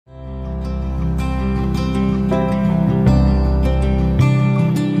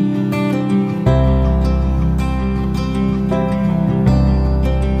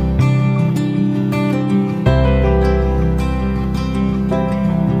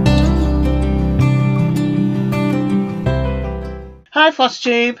Hi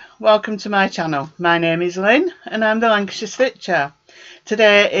Flosstube, welcome to my channel. My name is Lynn and I'm the Lancashire Stitcher.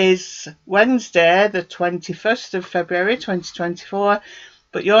 Today is Wednesday the 21st of February 2024,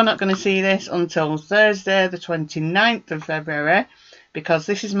 but you're not going to see this until Thursday the 29th of February because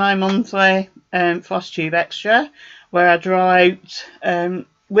this is my monthly Flosstube Extra where I draw out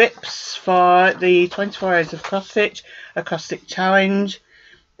whips for the 24 Hours of Cross Stitch Acrostic Challenge.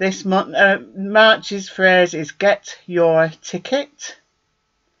 This month, March's phrase is get your ticket.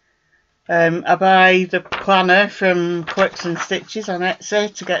 I buy the planner from Quirks and Stitches on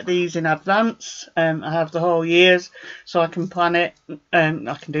Etsy to get these in advance. I have the whole years so I can plan it.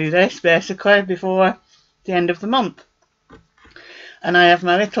 I can do this basically before the end of the month. And I have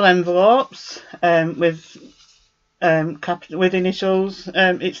my little envelopes with initials.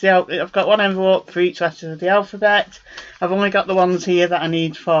 I've got one envelope for each letter of the alphabet. I've only got the ones here that I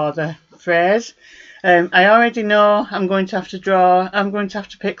need for the phrase. I already know I'm going to have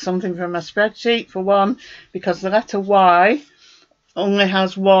to pick something from my spreadsheet for one because the letter Y only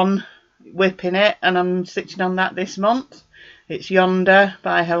has one whip in it and I'm stitching on that this month. It's Yonder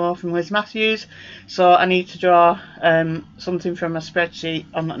by Hello from Liz Matthews, so I need to draw something from my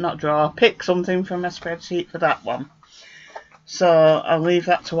spreadsheet, pick something from my spreadsheet for that one. So I'll leave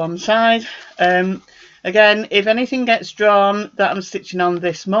that to one side. Again, if anything gets drawn that I'm stitching on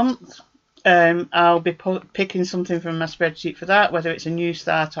this month, I'll be picking something from my spreadsheet for that, whether it's a new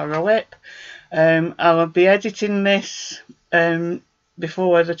start or a whip. I'll be editing this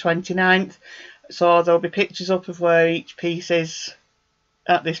before the 29th. So there'll be pictures up of where each piece is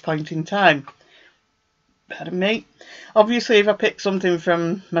at this point in time. Pardon me. Obviously, if I pick something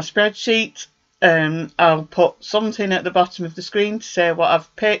from my spreadsheet, I'll put something at the bottom of the screen to say what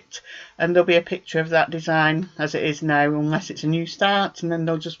I've picked, and there'll be a picture of that design as it is now, unless it's a new start, and then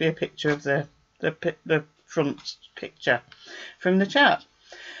there'll just be a picture of the front picture from the chart.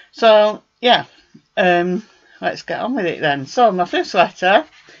 So yeah, let's get on with it then. So my first letter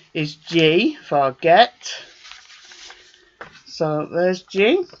is G for get. So there's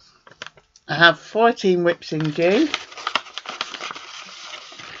G. I have 14 whips in G.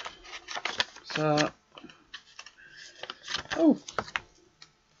 So,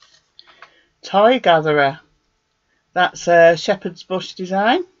 Toy Gatherer. That's a shepherd's bush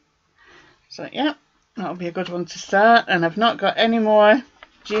design. So yeah, that'll be a good one to start. And I've not got any more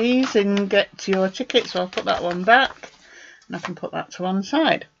G's in get to your ticket, so I'll put that one back and I can put that to one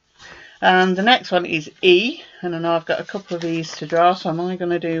side. And the next one is E, and I know I've got a couple of E's to draw, so I'm only going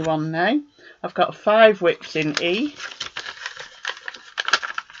to do one now. I've got 5 whips in E.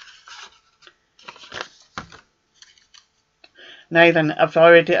 Now then,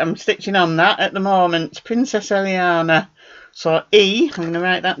 I'm stitching on that at the moment, Princess Eliana. So E, I'm going to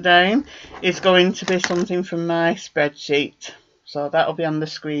write that down, is going to be something from my spreadsheet. So that'll be on the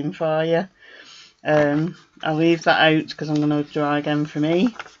screen for you. I'll leave that out because I'm going to draw again from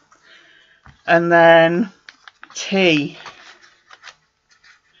E. And then T.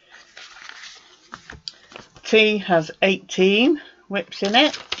 T has 18 whips in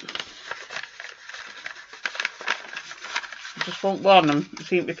it. I just want one. I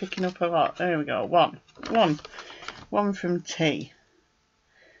seem to be picking up a lot. There we go. One from T.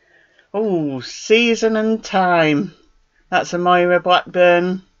 Oh, Season and Time. That's a Moira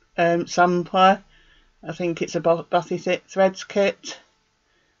Blackburn sampler. I think it's a Bothy Threads kit.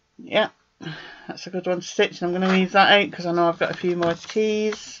 Yeah, that's a good one to stitch. And I'm going to leave that out because I know I've got a few more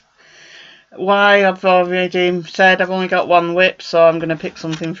T's. Y, I've already said I've only got one whip, so I'm going to pick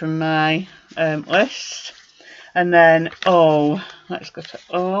something from my list. And then O, let's go to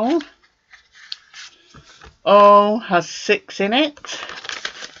O. O has 6 in it.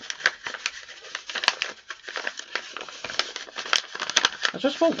 I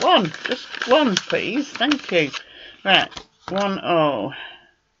just want one please, thank you. Right, 1 O.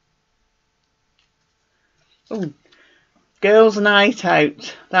 Oh, Girls' Night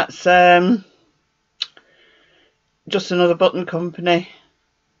Out. That's just another Button Company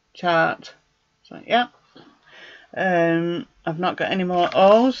chart. So yeah. I've not got any more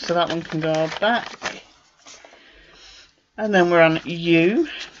O's, so that one can go back. And then we're on U.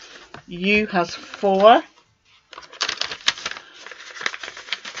 U has 4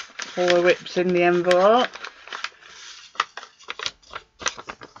 whips in the envelope.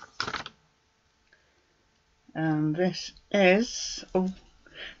 And this is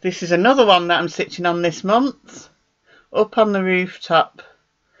another one that I'm stitching on this month, Up on the Rooftop.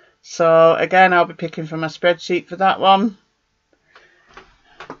 So again, I'll be picking from my spreadsheet for that one.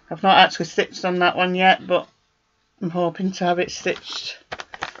 I've not actually stitched on that one yet, but I'm hoping to have it stitched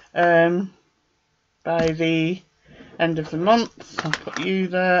by the end of the month. I'll put you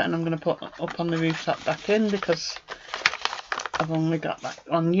there, and I'm going to put up on the rooftop back in because I've only got that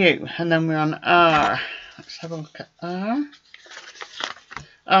on you. And then we're on R. Let's have a look at R.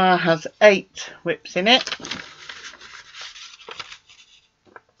 R has 8 whips in it.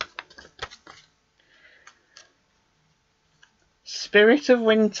 Spirit of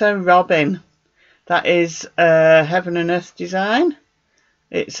Winter Robin. That is a Heaven and Earth design.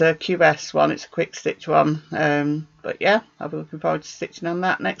 It's a QS one, it's a quick stitch one. But yeah, I'll be looking forward to stitching on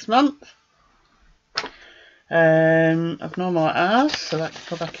that next month. I've no more R's, so that can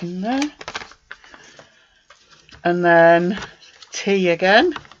go back in there. And then T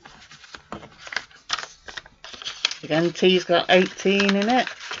again. Again, T's got 18 in it.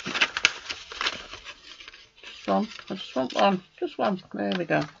 Just one. I just want one. Just one. There we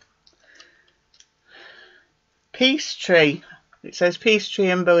go. Peace Tree. It says Peace Tree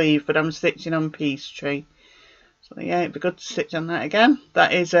and Believe, but I'm stitching on Peace Tree. So yeah, it'd be good to stitch on that again.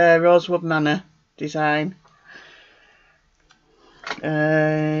 That is a Rosewood Manor design.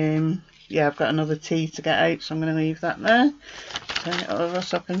 Yeah, I've got another T to get out, so I'm going to leave that there. Turn it over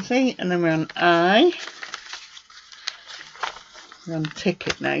so I can see. And then we're on I. We're on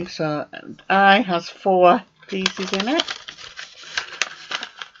Ticket now. So I has 4 pieces in it.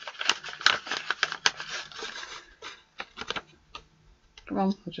 Come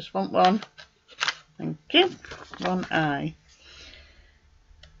on, I just want one. Thank you. One I.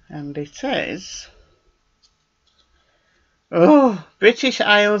 And it is... oh, British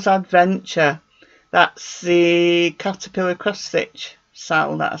Isles Adventure. That's the Caterpillar cross stitch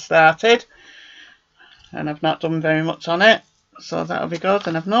saddle that I started, and I've not done very much on it, so that'll be good.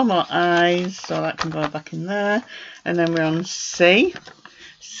 And I've no more eyes, so that can go back in there. And then we're on C.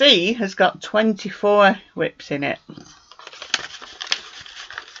 C has got 24 whips in it.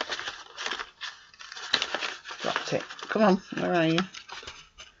 Dropped it. Come on, where are you?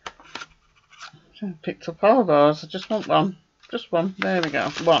 I picked up all those. I just want one. Just one. There we go.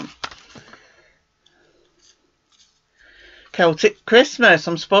 One. Celtic Christmas.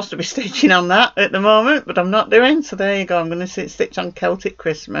 I'm supposed to be stitching on that at the moment, but I'm not doing. So there you go. I'm going to stitch on Celtic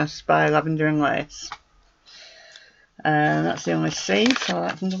Christmas by Lavender and Lace. And that's the only C, so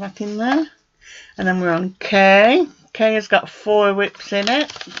that can go back in there. And then we're on K. K has got 4 whips in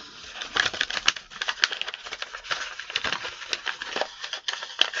it.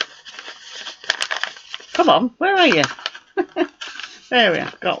 Come on, where are you? There we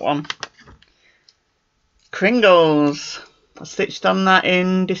are, got one. Kringles. I stitched on that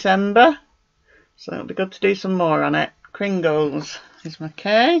in December, so it'll be good to do some more on it. Kringles is my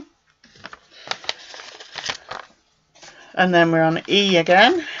K. And then we're on E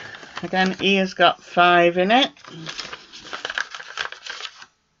again. Again, E has got 5 in it.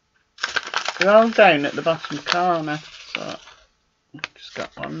 They're all down at the bottom corner, so I've just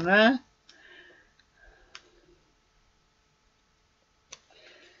got one there.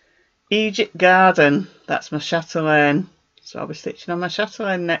 Egypt Garden, that's my chatelaine, so I'll be stitching on my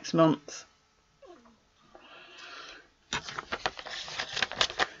chatelaine next month.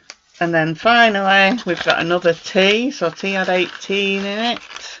 And then finally we've got another T, so T had 18 in it.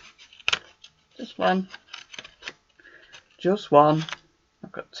 Just one. Just one.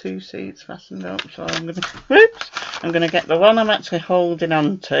 I've got 2 seeds fastened up, so I'm gonna get the one I'm actually holding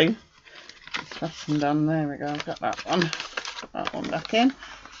on to. It's fastened on, there we go, I've got that one. Put that one back in.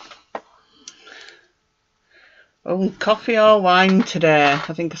 Oh, coffee or wine today.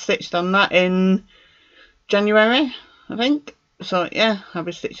 I think I stitched on that in January, I think. So yeah, I'll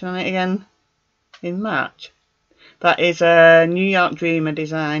be stitching on it again in March. That is a New York Dreamer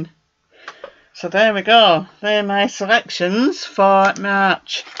design. So there we go. They're my selections for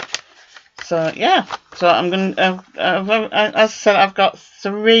March. So yeah, so I'm going to, as I said, I've got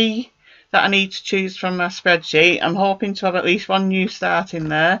 3 that I need to choose from my spreadsheet. I'm hoping to have at least 1 new start in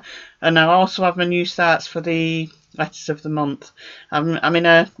there, and I'll also have my new starts for the letters of the month. I'm in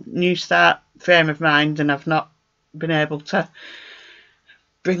a new start frame of mind, and I've not been able to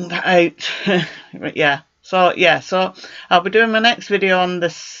bring that out. But yeah, so I'll be doing my next video on the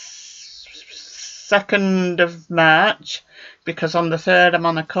 2nd of March, because on the 3rd I'm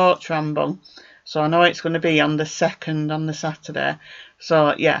on a coach ramble, so I know it's going to be on the 2nd on the Saturday.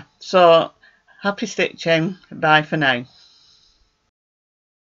 So yeah, so happy stitching. Bye for now.